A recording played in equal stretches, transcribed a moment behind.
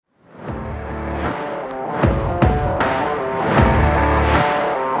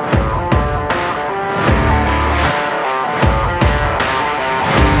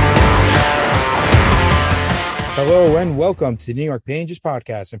Hello and welcome to the New York Rangers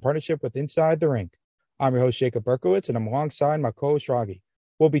podcast in partnership with Inside the Rink. I'm your host, Jacob Berkowitz, and I'm alongside my co-host, Raghi.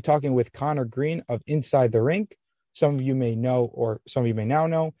 We'll be talking with Connor Green of Inside the Rink. Some of you may know, or some of you may now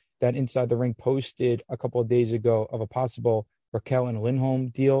know, that Inside the Rink posted a couple of days ago of a possible Rakell and Lindholm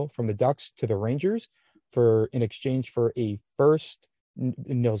deal from the Ducks to the Rangers in exchange for a first,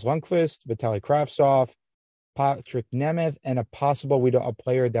 Nils Lundkvist, Vitaly Kravtsov, Patrick Nemeth, and a possible a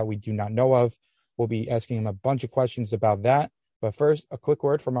player that we do not know of. We'll be asking him a bunch of questions about that. But first, a quick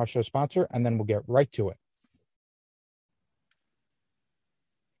word from our show sponsor, and then we'll get right to it.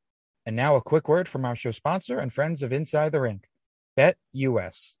 And now a quick word from our show sponsor and friends of Inside the Rink,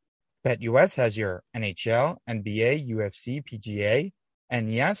 BetUS. BetUS has your NHL, NBA, UFC, PGA,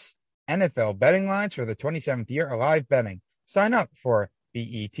 and yes, NFL betting lines for the 27th year of live betting. Sign up for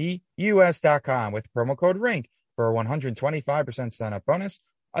BETUS.com with promo code RINK for a 125% sign-up bonus.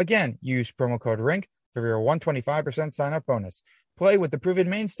 Again, use promo code RINK for your 125% sign-up bonus. Play with the proven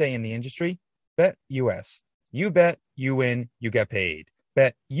mainstay in the industry, BetUS. You bet, you win, you get paid.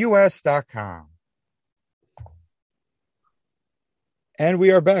 BetUS.com. And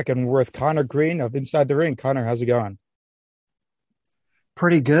we are back, and we're with Connor Green of Inside the Rink. Connor, how's it going?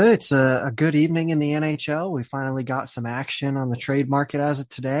 Pretty good. It's a good evening in the NHL. We finally got some action on the trade market as of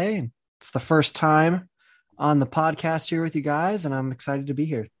today. It's the first time on the podcast here with you guys, and I'm excited to be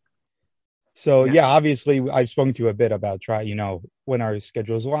here. So, yeah, obviously, I've spoken to you a bit about when our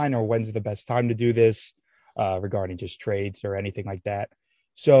schedules align or when's the best time to do this regarding just trades or anything like that.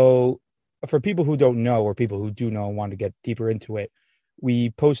 So, for people who don't know or people who do know and want to get deeper into it,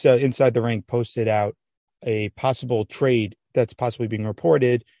 we Inside the Rink posted out a possible trade that's possibly being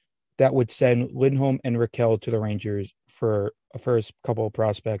reported that would send Lindholm and Rakell to the Rangers for a first couple of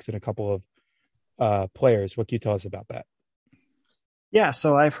prospects and a couple of players. What can you tell us about that? Yeah,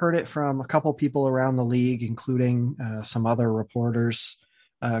 so I've heard it from a couple people around the league, including some other reporters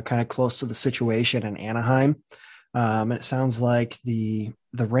kind of close to the situation in Anaheim. And it sounds like the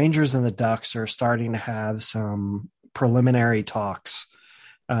Rangers and the Ducks are starting to have some preliminary talks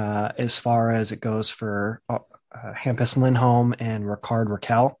as far as it goes for Hampus Lindholm and Rickard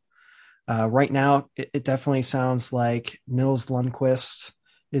Rakell. Right now, it definitely sounds like Nils Lundkvist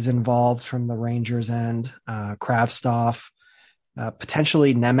is involved from the Rangers end, Kravtsov,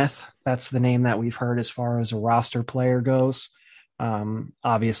 potentially Nemeth. That's the name that we've heard as far as a roster player goes.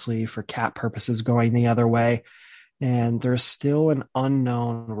 Obviously, for cap purposes, going the other way. And there's still an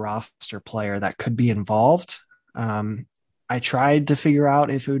unknown roster player that could be involved. I tried to figure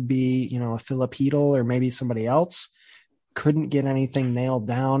out if it would be, a Philip Hedl or maybe somebody else. Couldn't get anything nailed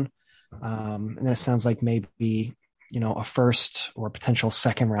down. And it sounds like maybe, a first or potential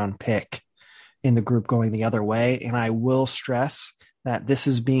second round pick in the group going the other way. And I will stress that this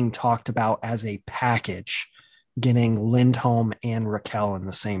is being talked about as a package, getting Lindholm and Rakell in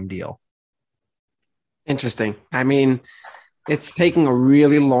the same deal. Interesting. I mean, it's taking a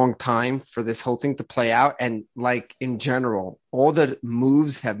really long time for this whole thing to play out. And in general, all the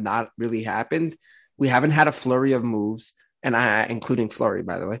moves have not really happened. We haven't had a flurry of moves, and including Fleury,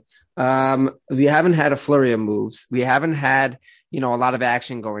 by the way. We haven't had a flurry of moves. We haven't had, a lot of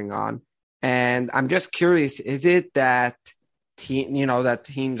action going on. And I'm just curious, is it that that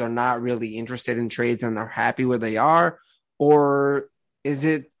teams are not really interested in trades and they're happy where they are? Or is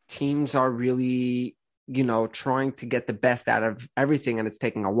it teams are really, trying to get the best out of everything and it's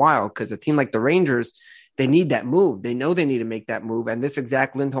taking a while? Because a team like the Rangers, they need that move. They know they need to make that move. And this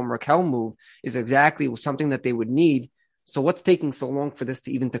exact Lindholm Rakell move is exactly something that they would need. So what's taking so long for this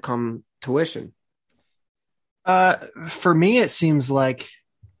to come to fruition? For me, it seems like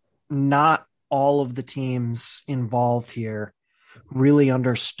not all of the teams involved here really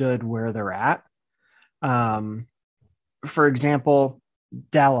understood where they're at. For example,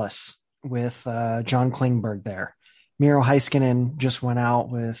 Dallas with John Klingberg there. Miro Heiskanen just went out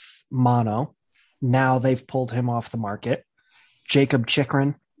with mono. Now they've pulled him off the market. Jacob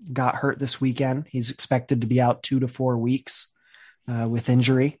Chychrun got hurt this weekend. He's expected to be out 2 to 4 weeks with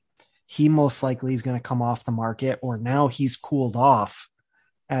injury. He most likely is going to come off the market, or now he's cooled off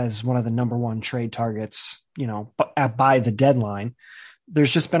as one of the number one trade targets, by the deadline.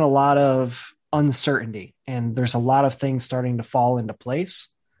 There's just been a lot of uncertainty, and there's a lot of things starting to fall into place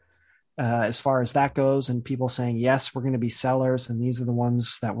as far as that goes, and people saying, yes, we're going to be sellers, and these are the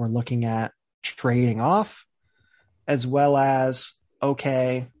ones that we're looking at trading off, as well as,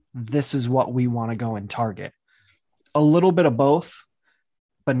 okay, this is what we want to go and target. A little bit of both.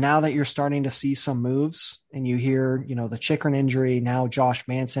 But now that you're starting to see some moves and you hear, the Chychrun injury, now Josh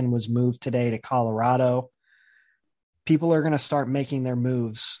Manson was moved today to Colorado, people are going to start making their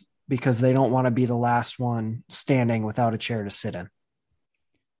moves because they don't want to be the last one standing without a chair to sit in.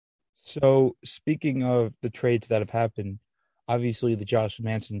 So speaking of the trades that have happened, obviously the Josh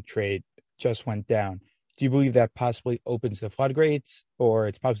Manson trade just went down. Do you believe that possibly opens the floodgates, or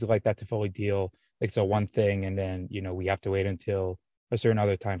it's possibly like that to fully deal? Like it's a one thing, and then we have to wait until a certain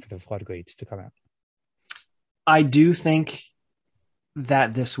other time for the floodgates to come out. I do think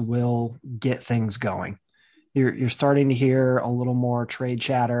that this will get things going. You're starting to hear a little more trade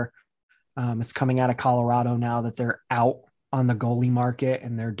chatter. It's coming out of Colorado now that they're out on the goalie market,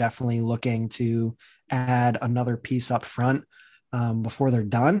 and they're definitely looking to add another piece up front before they're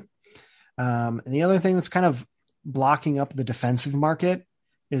done. And the other thing that's kind of blocking up the defensive market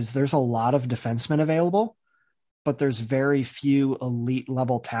is there's a lot of defensemen available, but there's very few elite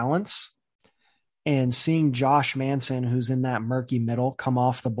level talents. And seeing Josh Manson, who's in that murky middle, come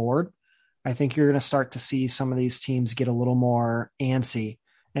off the board, I think you're going to start to see some of these teams get a little more antsy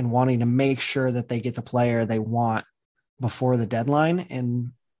and wanting to make sure that they get the player they want before the deadline.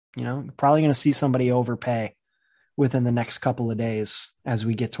 And, probably going to see somebody overpay within the next couple of days as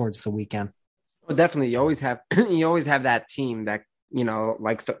we get towards the weekend. Well, definitely. You always have that team that,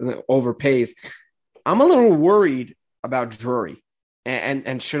 likes to overpays. I'm a little worried about Drury.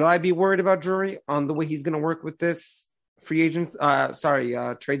 And should I be worried about Drury on the way he's going to work with this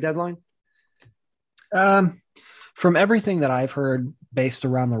trade deadline? From everything that I've heard based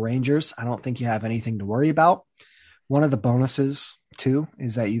around the Rangers, I don't think you have anything to worry about. One of the bonuses, too,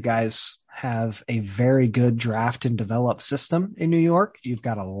 is that you guys have a very good draft and develop system in New York. You've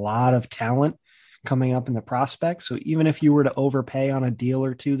got a lot of talent coming up in the prospect. So even if you were to overpay on a deal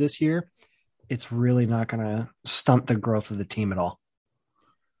or two this year, it's really not going to stunt the growth of the team at all.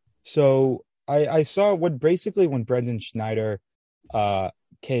 So I saw when Brendan Schneider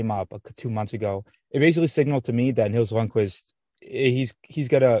came up 2 months ago, it basically signaled to me that Nils Lundkvist, he's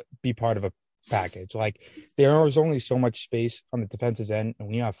going to be part of a package. Like there is only so much space on the defensive end, and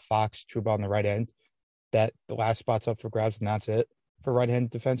when you have Fox, Trouba on the right end, that the last spot's up for grabs, and that's it for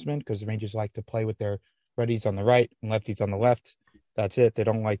right-hand defensemen, because the Rangers like to play with their righties on the right and lefties on the left. That's it. They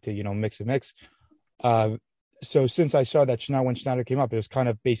don't like to, mix and mix. So since I saw that when Schneider came up, it was kind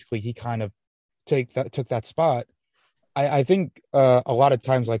of basically he kind of took that spot. I think a lot of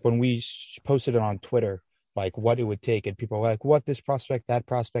times, like when we posted it on Twitter, like what it would take, and people are like, what, this prospect, that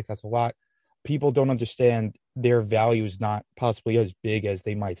prospect, that's a lot. People don't understand their value is not possibly as big as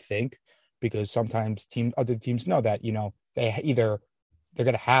they might think, because sometimes other teams know that, they're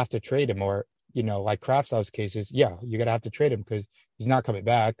going to have to trade him, or, like Kravtsov's cases, you're going to have to trade him because he's not coming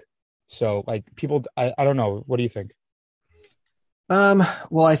back. So like people, I don't know. What do you think?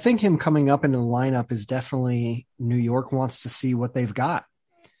 Well, I think him coming up into the lineup is definitely New York wants to see what they've got,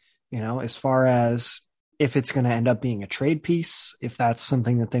 as far as if it's going to end up being a trade piece, if that's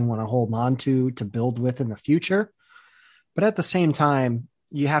something that they want to hold on to build with in the future. But at the same time,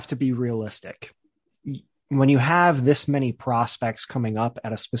 you have to be realistic. When you have this many prospects coming up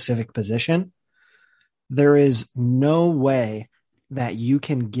at a specific position, there is no way that you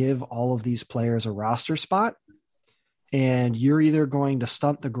can give all of these players a roster spot, and you're either going to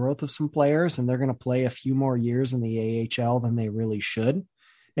stunt the growth of some players and they're going to play a few more years in the AHL than they really should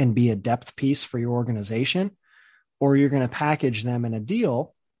and be a depth piece for your organization, or you're going to package them in a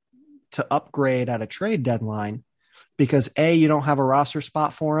deal to upgrade at a trade deadline because A, you don't have a roster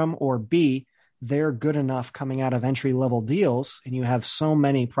spot for them, or B, they're good enough coming out of entry-level deals, and you have so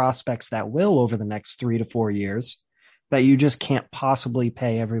many prospects that will over the next 3 to 4 years that you just can't possibly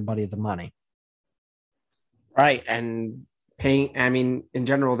pay everybody the money. Right. And in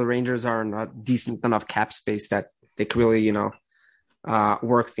general, the Rangers are in a decent enough cap space that they could really,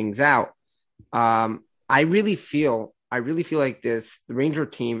 work things out. I really feel like the Ranger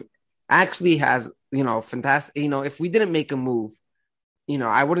team actually has, fantastic, if we didn't make a move,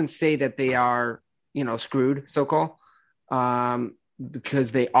 I wouldn't say that they are, screwed, so-called,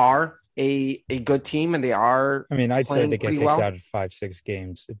 because they are a good team, and they are. I mean, I'd say they get kicked out of 5-6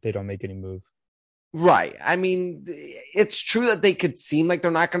 games if they don't make any move. Right. I mean, it's true that they could seem like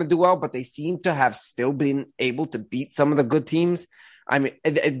they're not going to do well, but they seem to have still been able to beat some of the good teams. I mean,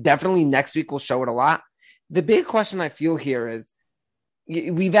 it definitely next week will show it a lot. The big question I feel here is,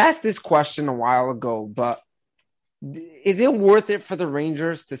 we've asked this question a while ago, but is it worth it for the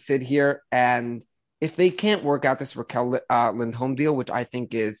Rangers to sit here, and if they can't work out this Raquel Lindholm deal, which I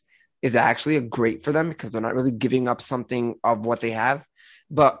think is actually a great for them because they're not really giving up something of what they have,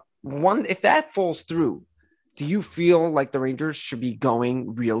 but if that falls through, do you feel like the Rangers should be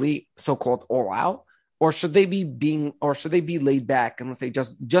going really so-called all out, or should they be laid back and let's say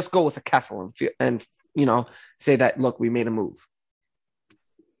just go with a Kessel and say that, look, we made a move?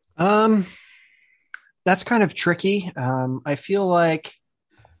 Um, that's kind of tricky. I feel like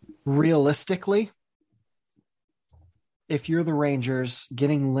realistically, if you're the Rangers,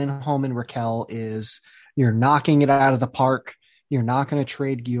 getting Lindholm and Raquel is you're knocking it out of the park. You're not going to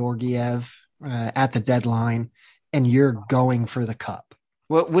trade Georgiev at the deadline, and you're going for the cup.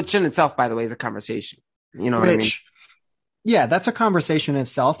 Well, which in itself, by the way, is a conversation. You know what I mean? Which, yeah, that's a conversation in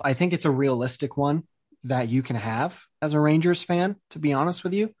itself. I think it's a realistic one that you can have as a Rangers fan, to be honest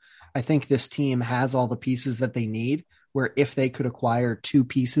with you. I think this team has all the pieces that they need, where if they could acquire two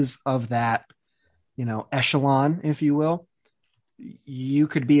pieces of that, echelon, if you will, you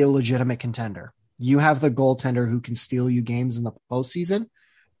could be a legitimate contender. You have the goaltender who can steal you games in the postseason.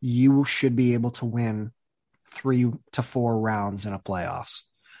 You should be able to win 3 to 4 rounds in a playoffs.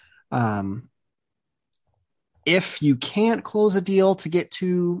 If you can't close a deal to get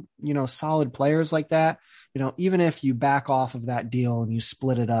two, solid players like that, even if you back off of that deal and you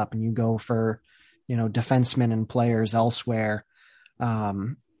split it up and you go for, defensemen and players elsewhere,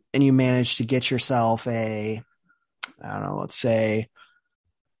 and you manage to get yourself let's say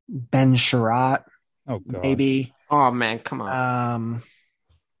Ben Sherratt, maybe. Oh man, come on.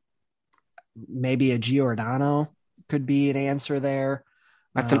 Maybe a Giordano could be an answer there.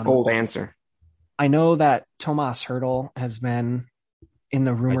 That's an old answer. I know that Tomas Hertl has been in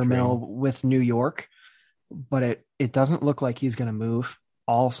the rumor mill with New York, but it doesn't look like he's going to move.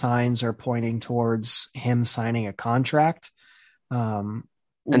 All signs are pointing towards him signing a contract. And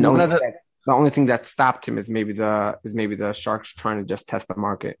the only thing that stopped him is maybe the Sharks trying to just test the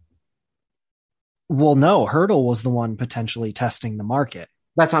market. Well, no, Hertl was the one potentially testing the market.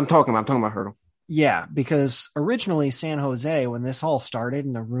 That's what I'm talking about. I'm talking about Hertl. Yeah, because originally San Jose, when this all started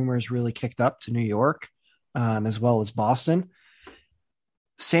and the rumors really kicked up to New York, as well as Boston,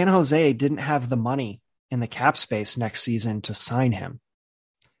 San Jose didn't have the money in the cap space next season to sign him.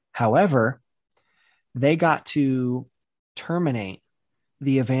 However, they got to terminate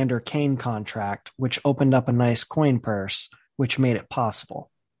the Evander Kane contract, which opened up a nice coin purse, which made it possible.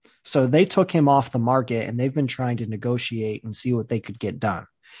 So they took him off the market and they've been trying to negotiate and see what they could get done.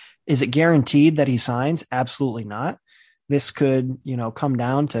 Is it guaranteed that he signs? Absolutely not. This could, come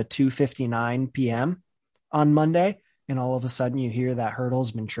down to 2:59 p.m. on Monday, and all of a sudden you hear that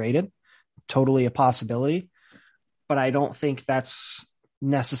Hertl's been traded. Totally a possibility, but I don't think that's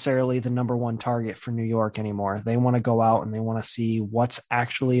necessarily the number one target for New York anymore. They want to go out and they want to see what's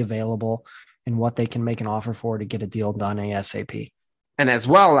actually available and what they can make an offer for to get a deal done ASAP. And as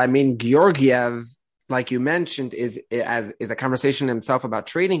well, I mean, Georgiev, like you mentioned, is a conversation himself about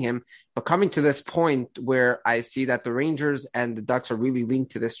trading him. But coming to this point where I see that the Rangers and the Ducks are really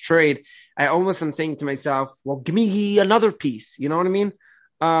linked to this trade, I almost am saying to myself, well, give me another piece. You know what I mean?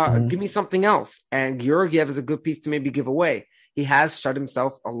 Give me something else. And Georgiev is a good piece to maybe give away. He has shut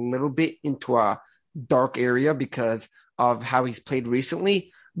himself a little bit into a dark area because of how he's played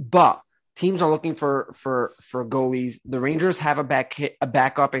recently. But teams are looking for goalies. The Rangers have a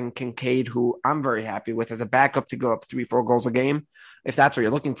backup in Kincaid, who I'm very happy with as a backup to go up 3-4 goals a game, if that's what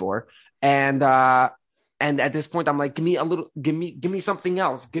you're looking for. And at this point, I'm like, give me something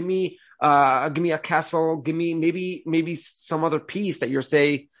else. Give me a Kessel. Give me maybe some other piece that you'll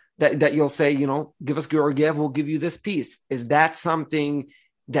say, give us Georgiev, we'll give you this piece. Is that something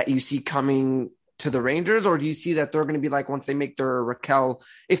that you see coming to the Rangers, or do you see that they're going to be like, once they make their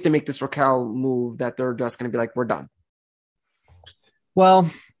if they make this Raquel move, that they're just going to be like, we're done? Well,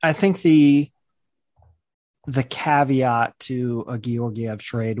 I think the caveat to a Georgiev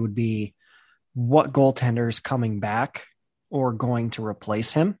trade would be what goaltender is coming back or going to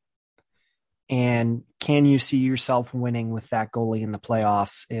replace him. And can you see yourself winning with that goalie in the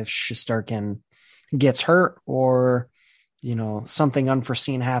playoffs if Shesterkin gets hurt or, something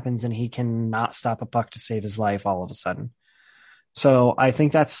unforeseen happens and he cannot stop a puck to save his life all of a sudden? So I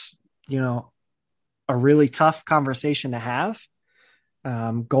think that's, a really tough conversation to have.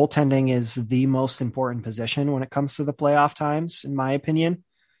 Goaltending is the most important position when it comes to the playoff times, in my opinion.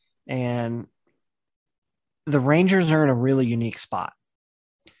 And the Rangers are in a really unique spot.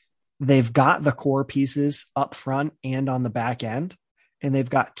 They've got the core pieces up front and on the back end, and they've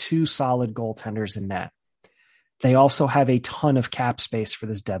got two solid goaltenders in net. They also have a ton of cap space for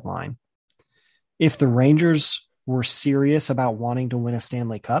this deadline. If the Rangers were serious about wanting to win a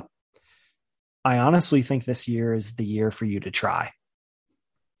Stanley Cup, I honestly think this year is the year for you to try.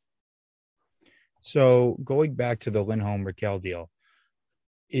 So going back to the Lindholm Raquel deal,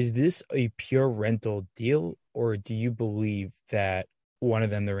 is this a pure rental deal, or do you believe that one of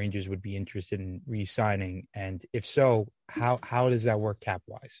them the Rangers would be interested in re-signing? And if so, how does that work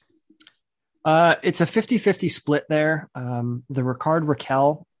cap-wise? It's a 50-50 split there. The Rickard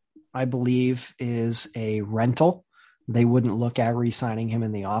Raquel I believe, is a rental. They wouldn't look at re-signing him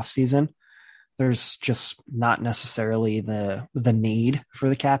in the offseason. There's just not necessarily the need for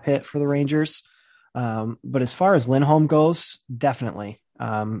the cap hit for the Rangers. But as far as Lindholm goes, definitely.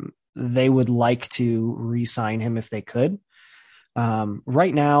 They would like to re-sign him if they could.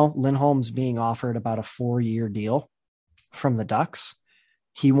 Right now, Lindholm's being offered about a 4-year deal from the Ducks.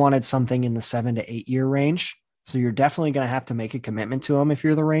 He wanted something in the 7 to 8 year range. So you're definitely going to have to make a commitment to him if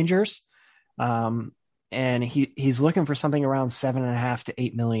you're the Rangers. And he's looking for something around 7.5 to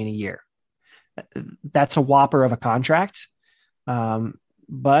 8 million a year. That's a whopper of a contract.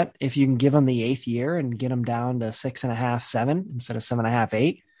 But if you can give him the 8th year and get him down to 6.5, 7 instead of 7.5,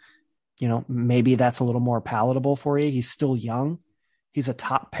 8, maybe that's a little more palatable for you. He's still young. He's a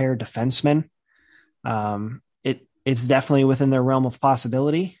top pair defenseman. It's definitely within their realm of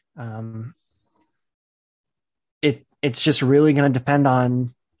possibility. It's just really going to depend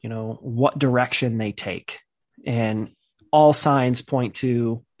on, what direction they take. And all signs point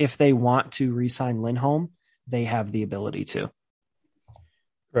to, if they want to re-sign Lindholm, they have the ability to.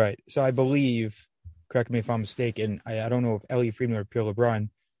 Right. So I believe, correct me if I'm mistaken, I don't know if Elliot Friedman or Pierre LeBrun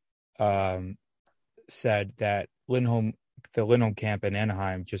said that the Lindholm camp in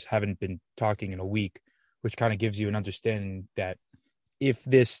Anaheim just haven't been talking in a week, which kind of gives you an understanding that if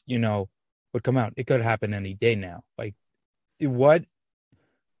this, would come out, it could happen any day now. Like, what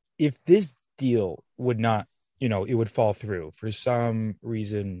if this deal would not, it would fall through for some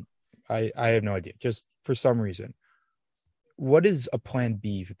reason? I have no idea. Just for some reason, what is a plan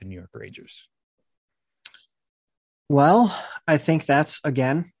B for the New York Rangers? Well, I think that's,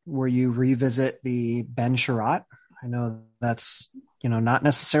 again, where you revisit the Ben Chiarot. I know that's, not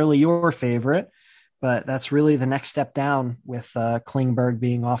necessarily your favorite, but that's really the next step down with Klingberg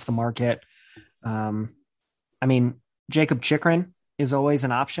being off the market. Jacob Chychrun is always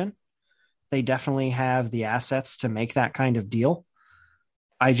an option. They definitely have the assets to make that kind of deal.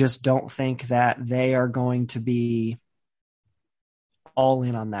 I just don't think that they are going to be all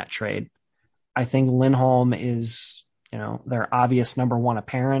in on that trade. I think Lindholm is, their obvious number one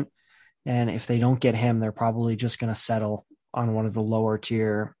apparent. And if they don't get him, they're probably just going to settle on one of the lower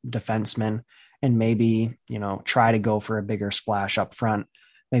tier defensemen and maybe, try to go for a bigger splash up front,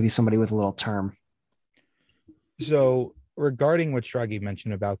 maybe somebody with a little term. So regarding what Stragi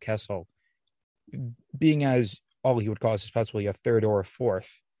mentioned about Kessel being as all he would cost is possibly a third or a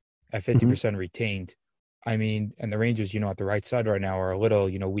fourth at 50% retained. I mean, and the Rangers, at the right side right now are a little,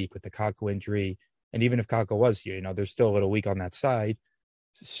 weak with the Kakko injury. And even if Kakko was here, they're still a little weak on that side.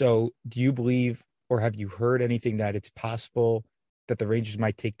 So do you believe, or have you heard anything that it's possible that the Rangers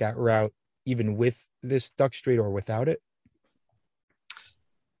might take that route even with this Ducks trade or without it?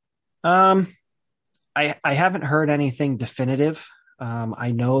 I haven't heard anything definitive.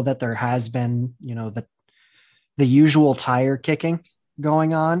 I know that there has been, the usual tire kicking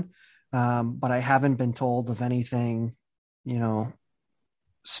going on, but I haven't been told of anything,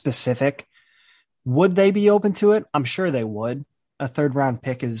 specific. Would they be open to it? I'm sure they would. A 3rd round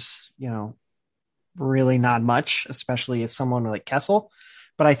pick is, really not much, especially as someone like Kessel.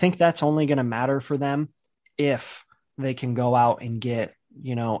 But I think that's only going to matter for them if they can go out and get,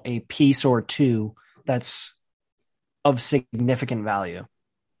 a piece or two that's of significant value.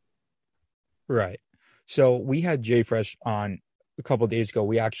 Right. So we had Jay Fresh on a couple of days ago.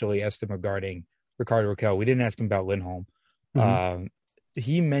 We actually asked him regarding Ricardo Rakell. We didn't ask him about Lindholm.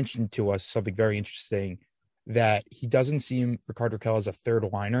 He mentioned to us something very interesting, that he doesn't see Ricardo Rakell as a third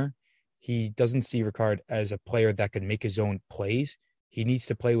liner. He doesn't see Ricard as a player that can make his own plays. He needs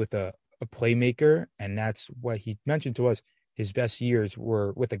to play with a playmaker, and that's what he mentioned to us. His best years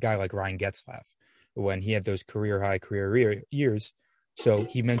were with a guy like Ryan Getzlaf when he had those career years. So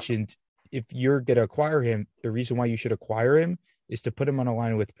he mentioned, if you're going to acquire him, the reason why you should acquire him is to put him on a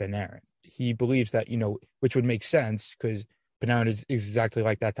line with Panarin. He believes that, which would make sense because Panarin is exactly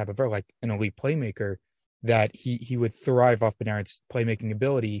like that type of player, like an elite playmaker, that he would thrive off Panarin's playmaking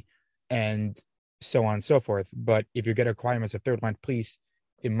ability and so on and so forth. But if you're going to acquire him as a third line piece,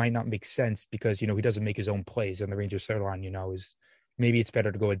 it might not make sense because, he doesn't make his own plays, and the Rangers third line, is maybe it's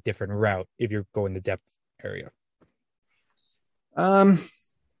better to go a different route if you're going the depth area. I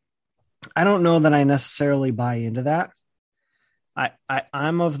don't know that I necessarily buy into that.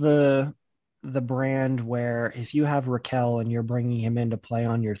 I'm of the brand where if you have Rakell and you're bringing him in to play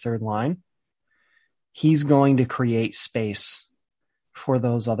on your third line, he's going to create space for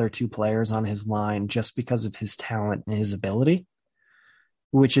those other two players on his line just because of his talent and his ability,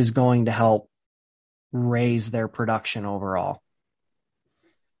 which is going to help raise their production overall.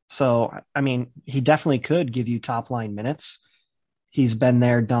 So, he definitely could give you top line minutes. he's been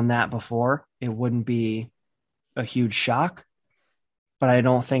there, done that before. It wouldn't be a huge shock, but I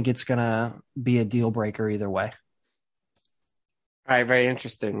don't think it's going to be a deal breaker either way. All right, very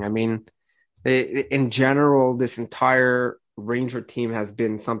interesting. I mean, in general, this entire Ranger team has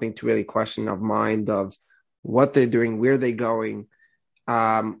been something to really question of mind of what they're doing, where they're going,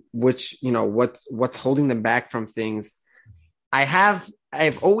 which, what's holding them back from things.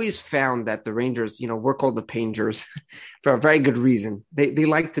 I've always found that the Rangers, we're called the Pangers for a very good reason. They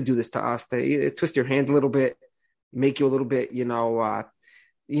like to do this to us. They twist your hand a little bit, make you a little bit,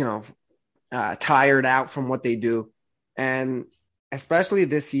 tired out from what they do. And especially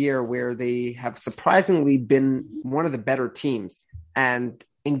this year where they have surprisingly been one of the better teams and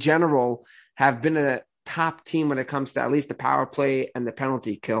in general have been a top team when it comes to at least the power play and the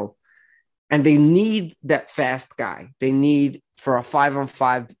penalty kill. And they need that fast guy. They need for a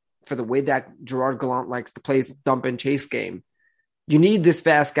 5-on-5 for the way that Gerard Gallant likes to play his dump and chase game. You need this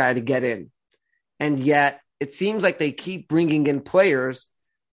fast guy to get in. And yet it seems like they keep bringing in players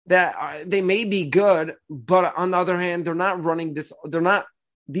that they may be good, but on the other hand, they're not running this.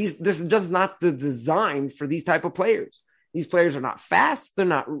 This is just not the design for these type of players. These players are not fast. They're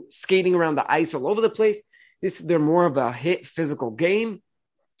not skating around the ice all over the place. They're more of a hit physical game,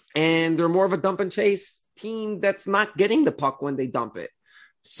 and they're more of a dump and chase team that's not getting the puck when they dump it.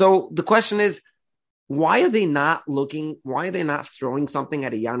 So the question is, why are they not looking? Why are they not throwing something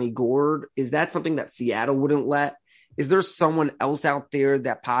at a Yanni Gourde? Is that something that Seattle wouldn't let? Is there someone else out there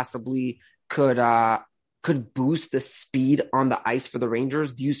that possibly could boost the speed on the ice for the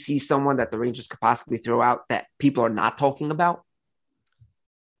Rangers? Do you see someone that the Rangers could possibly throw out that people are not talking about?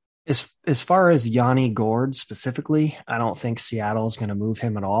 As far as Yanni Gourde specifically, I don't think Seattle is going to move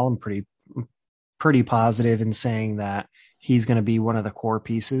him at all. I'm pretty positive in saying that he's going to be one of the core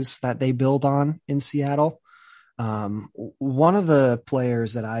pieces that they build on in Seattle. One of the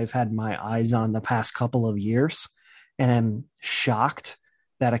players that I've had my eyes on the past couple of years, and I'm shocked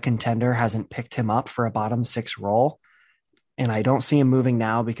that a contender hasn't picked him up for a bottom six role. And I don't see him moving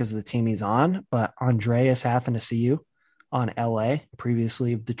now because of the team he's on, but Andreas Athanasiou on LA,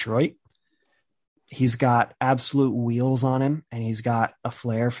 previously of Detroit. He's got absolute wheels on him, and he's got a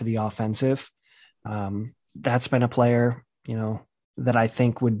flair for the offensive. That's been a player, that I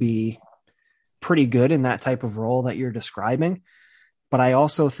think would be pretty good in that type of role that you're describing. But I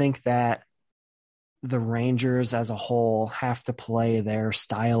also think that the Rangers as a whole have to play their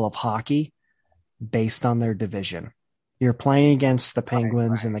style of hockey based on their division. You're playing against the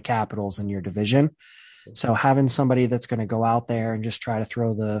Penguins and the Capitals in your division. So having somebody that's going to go out there and just try to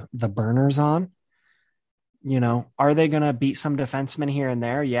throw the burners on, are they going to beat some defensemen here and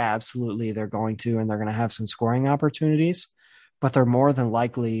there? Yeah, absolutely. They're going to, and they're going to have some scoring opportunities, but they're more than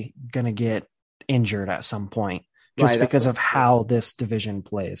likely going to get injured at some point just because of how this division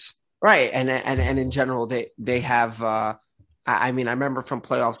plays. Right. And in general, they have, I remember from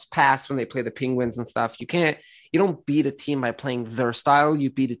playoffs past when they play the Penguins and stuff, you don't beat a team by playing their style. You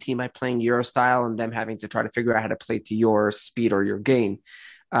beat a team by playing your style and them having to try to figure out how to play to your speed or your game,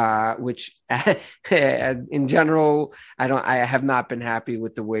 which in general, I have not been happy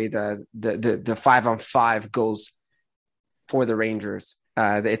with the way the 5-on-5 goes for the Rangers.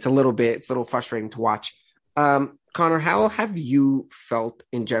 It's a little frustrating to watch. Connor, how have you felt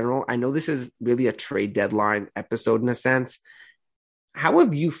in general? I know this is really a trade deadline episode in a sense. How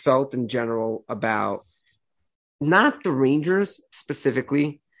have you felt in general about not the Rangers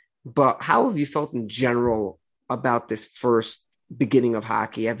specifically, but how have you felt in general about this first beginning of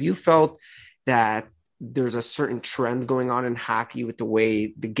hockey? Have you felt that there's a certain trend going on in hockey with the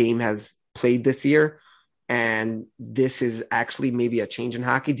way the game has played this year? And this is actually maybe a change in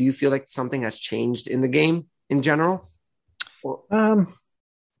hockey. Do you feel like something has changed in the game in general? I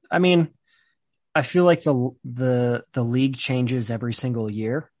feel like the league changes every single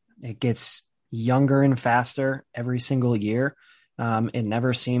year. It gets younger and faster every single year. It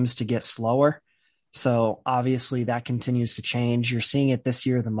never seems to get slower. So obviously that continues to change. You're seeing it this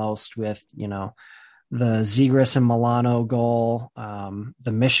year the most with, the Zegras and Milano goal,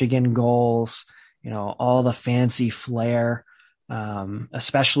 the Michigan goals, all the fancy flair,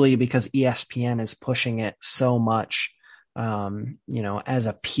 especially because ESPN is pushing it so much, as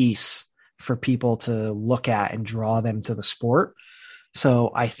a piece for people to look at and draw them to the sport.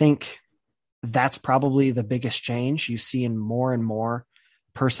 So I think that's probably the biggest change. You see in more and more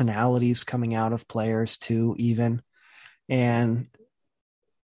personalities coming out of players too, even. And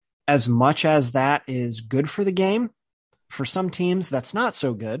as much as that is good for the game, for some teams, that's not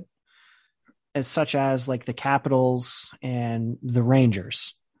so good, as such as like the Capitals and the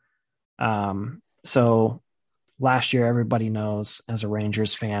Rangers. So last year, everybody knows as a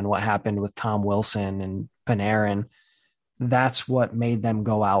Rangers fan what happened with Tom Wilson and Panarin. That's what made them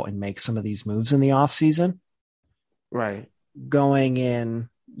go out and make some of these moves in the offseason. Right. Going in,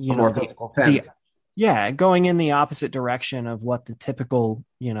 More physical sense. Going in the opposite direction of what the typical,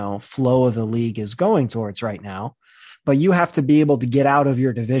 flow of the league is going towards right now. But you have to be able to get out of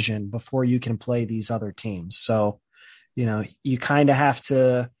your division before you can play these other teams. So, you kind of have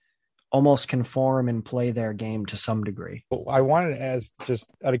to almost conform and play their game to some degree. I wanted to ask, just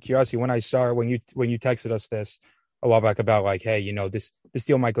out of curiosity, when I saw when you texted us this a while back about like, hey, this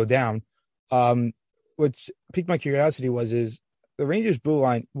deal might go down. Which piqued my curiosity is the Rangers blue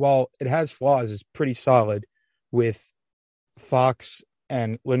line, while it has flaws, is pretty solid with Fox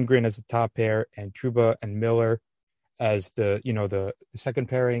and Lindgren as the top pair and Trouba and Miller as the second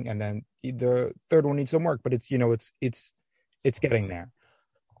pairing, and then the third one needs some work, but it's getting there.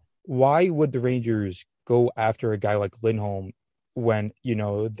 Why would the Rangers go after a guy like Lindholm when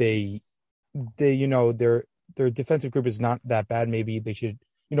their defensive group is not that bad? Maybe they should,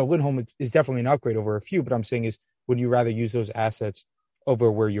 Lindholm is definitely an upgrade over a few, but I'm saying is, would you rather use those assets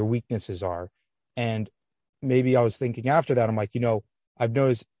over where your weaknesses are? And maybe I was thinking after that, I'm like, I've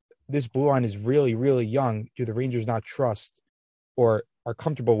noticed this blue line is really, really young. Do the Rangers not trust or are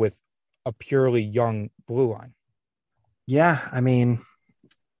comfortable with a purely young blue line? Yeah, I mean,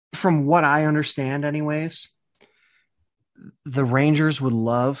 from what I understand anyways, the Rangers would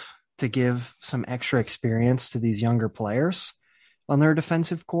love to give some extra experience to these younger players on their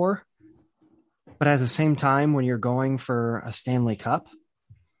defensive core. But at the same time, when you're going for a Stanley Cup,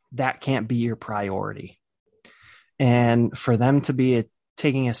 that can't be your priority. And for them to be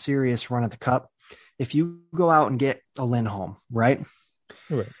taking a serious run at the Cup, if you go out and get a Lindholm, right?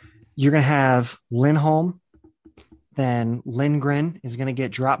 You're going to have Lindholm, then Lindgren is going to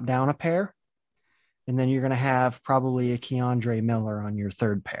get dropped down a pair, and then you're going to have probably a Keandre Miller on your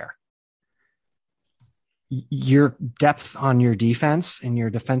third pair. Your depth on your defense and your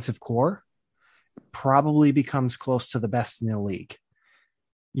defensive core probably becomes close to the best in the league.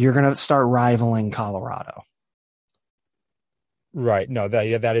 You're going to start rivaling Colorado. Right. No,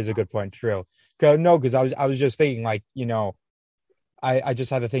 that is a good point. True. No, because I was just thinking like, I just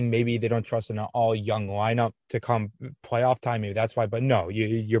had the thing, maybe they don't trust an all young lineup to come playoff time. Maybe that's why. But no,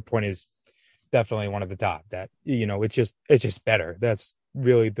 your point is definitely one of the top. That it's just better. That's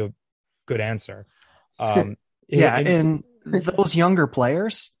really the good answer. And those younger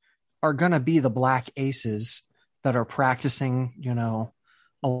players are going to be the black aces that are practicing,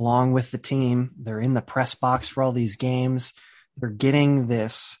 along with the team. They're in the press box for all these games. They're getting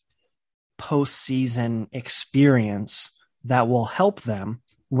this postseason experience that will help them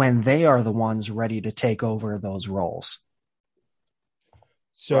when they are the ones ready to take over those roles.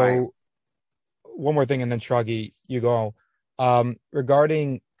 So one more thing, and then Shruggy, you go,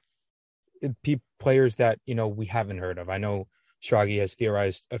 regarding players that, we haven't heard of. I know Shruggy has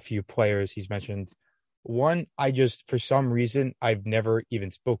theorized a few players. He's mentioned one, for some reason, I've never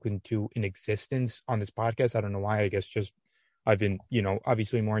even spoken to in existence on this podcast. I don't know why. I guess just I've been,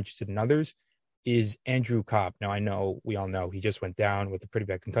 obviously more interested in others, is Andrew Copp. Now, I know we all know he just went down with a pretty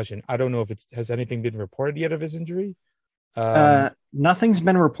bad concussion. I don't know if has anything been reported yet of his injury? Nothing's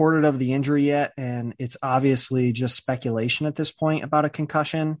been reported of the injury yet, and it's obviously just speculation at this point about a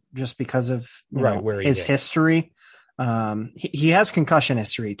concussion, just because of his history. He has concussion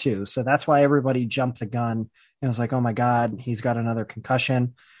history too, so that's why everybody jumped the gun and was like, "Oh my God, he's got another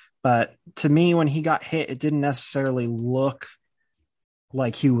concussion." But to me, when he got hit, it didn't necessarily look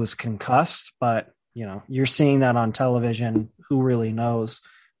like he was concussed. But you're seeing that on television. Who really knows?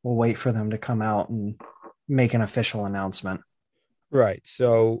 We'll wait for them to come out and make an official announcement. Right.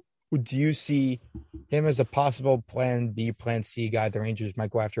 So do you see him as a possible plan B, plan C guy the Rangers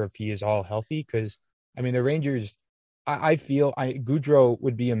might go after if he is all healthy? Because, the Rangers, I feel Goudreau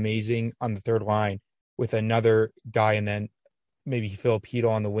would be amazing on the third line with another guy, and then maybe Philip Hedl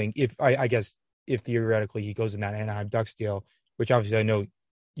on the wing. If theoretically he goes in that Anaheim Ducks deal, which obviously I know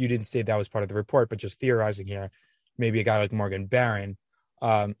you didn't say that was part of the report, but just theorizing here, maybe a guy like Morgan Barron.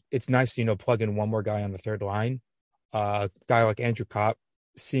 It's nice to, plug in one more guy on the third line. A guy like Andrew Copp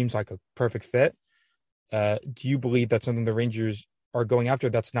seems like a perfect fit. Do you believe that's something the Rangers are going after?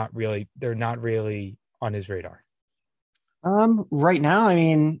 They're not really on his radar. Right now,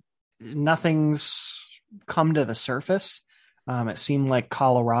 nothing's come to the surface. It seemed like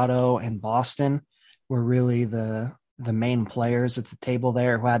Colorado and Boston were really the main players at the table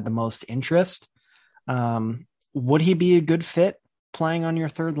there who had the most interest. Would he be a good fit playing on your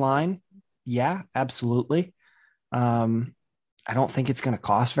third line? Yeah, absolutely. I don't think it's going to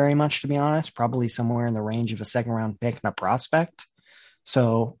cost very much, to be honest, probably somewhere in the range of a second round pick and a prospect.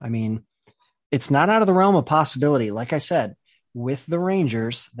 So, I mean, it's not out of the realm of possibility. Like I said, with the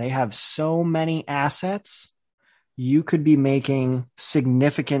Rangers, they have so many assets. You could be making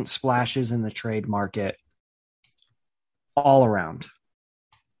significant splashes in the trade market all around.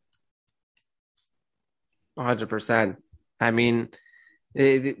 100%. I mean,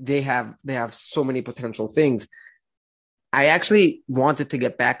 they have so many potential things. I actually wanted to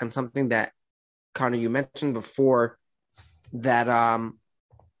get back on something that, Connor, you mentioned before, that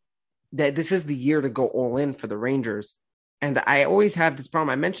that this is the year to go all in for the Rangers. And I always have this problem.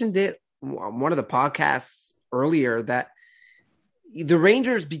 I mentioned it on one of the podcasts earlier that the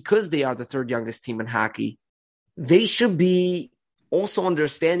Rangers, because they are the third youngest team in hockey, they should be also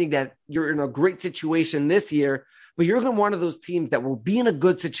understanding that you're in a great situation this year, but you're one of those teams that will be in a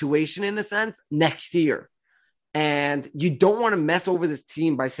good situation in a sense next year. And you don't want to mess over this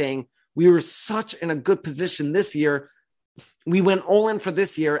team by saying, we were such in a good position this year. We went all in for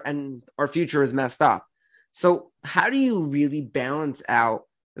this year and our future is messed up. So how do you really balance out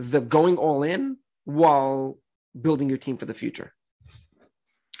the going all in while building your team for the future?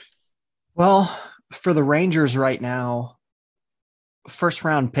 Well, for the Rangers right now, first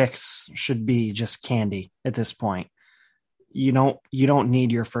round picks should be just candy at this point. You don't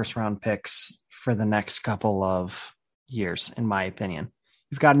need your first round picks for the next couple of years, in my opinion.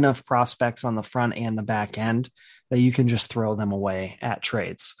 You've got enough prospects on the front and the back end that you can just throw them away at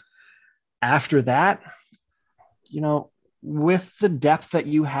trades. After that, with the depth that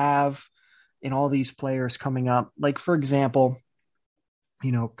you have in all these players coming up, like for example,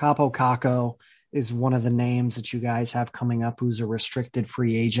 Capo Caco is one of the names that you guys have coming up who's a restricted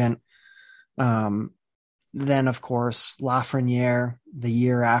free agent. Then, of course, Lafreniere, the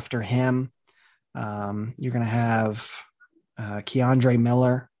year after him. You're going to have Keandre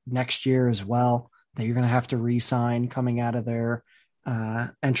Miller next year as well, that you're going to have to re-sign coming out of their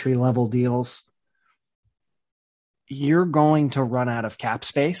entry-level deals. You're going to run out of cap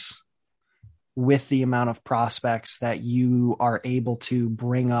space with the amount of prospects that you are able to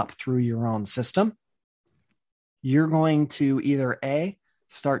bring up through your own system. You're going to either A,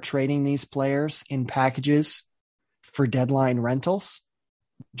 start trading these players in packages for deadline rentals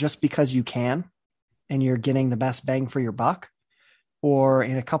just because you can and you're getting the best bang for your buck, or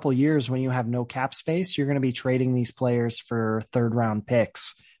in a couple years when you have no cap space, you're going to be trading these players for third round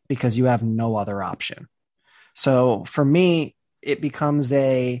picks because you have no other option. So for me, it becomes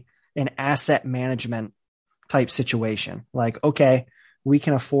an asset management type situation. Like, okay, we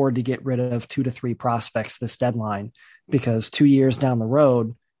can afford to get rid of 2 to 3 prospects this deadline because 2 years down the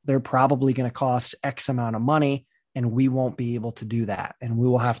road, they're probably going to cost X amount of money and we won't be able to do that. And we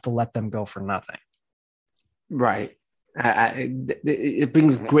will have to let them go for nothing. Right. It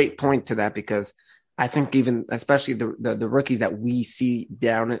brings great point to that because I think even, especially the rookies that we see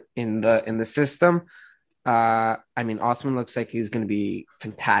down in the system, Othman looks like he's going to be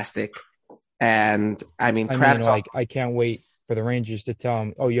fantastic. And I can't wait for the Rangers to tell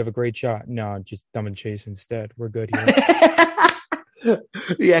him, oh, you have a great shot. No, just dumb and chase instead. We're good here.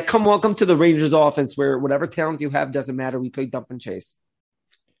 Yeah, welcome to the Rangers offense where whatever talent you have doesn't matter. We play dump and chase.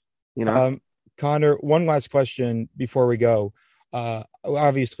 Connor, one last question before we go.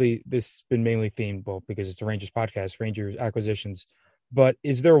 Obviously, this has been mainly themed, because it's a Rangers podcast, Rangers acquisitions. But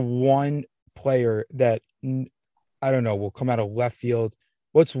is there one player that, I don't know, will come out of left field?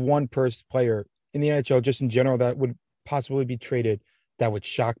 What's one player in the NHL, just in general, that would possibly be traded that would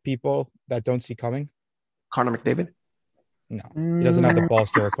shock people that don't see coming? Connor McDavid? No, he doesn't have the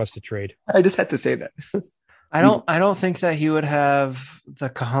balls to request a trade. I just had to say that. I don't think that he would have the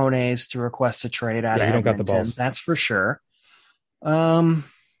cojones to request a trade out of Edmonton. Don't got the balls. That's for sure. I'll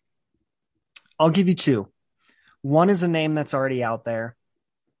give you 2. One is a name that's already out there,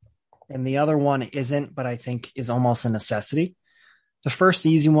 and the other one isn't, but I think is almost a necessity. The first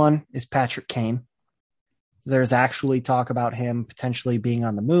easy one is Patrick Kane. There's actually talk about him potentially being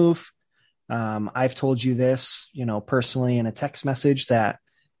on the move. I've told you this, personally in a text message that,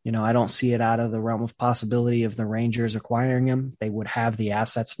 I don't see it out of the realm of possibility of the Rangers acquiring him. They would have the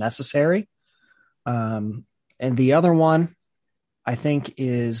assets necessary. And the other one, I think,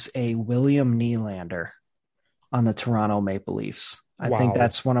 is a William Nylander on the Toronto Maple Leafs. I think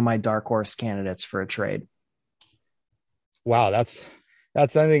that's one of my dark horse candidates for a trade. Wow, that's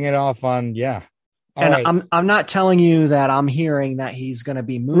ending it off on, yeah. All and right. I'm not telling you that I'm hearing that he's going to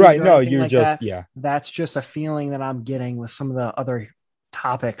be moved. Right, no, you're just, that. Yeah. That's just a feeling that I'm getting with some of the other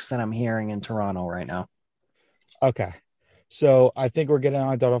topics that I'm hearing in Toronto right now. Okay. So I think we're getting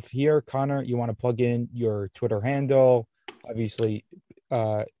on off here. Connor, you want to plug in your Twitter handle, obviously,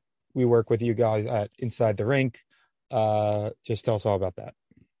 we work with you guys at Inside the Rink. Just tell us all about that.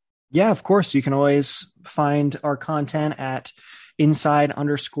 Yeah, of course. You can always find our content at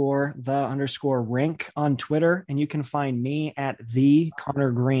inside_the_rink on Twitter. And you can find me at the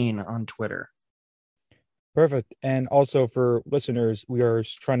Connor Green on Twitter. Perfect. And also for listeners, we are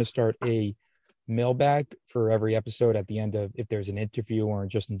trying to start a mailbag for every episode at the end of, if there's an interview or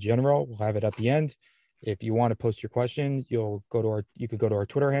just in general, we'll have it at the end. If you want to post your question, you could go to our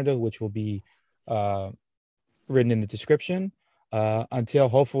Twitter handle, which will be written in the description. Until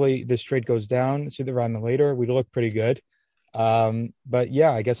hopefully this trade goes down sooner rather than later. We look pretty good. But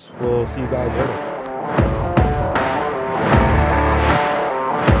yeah, I guess we'll see you guys later.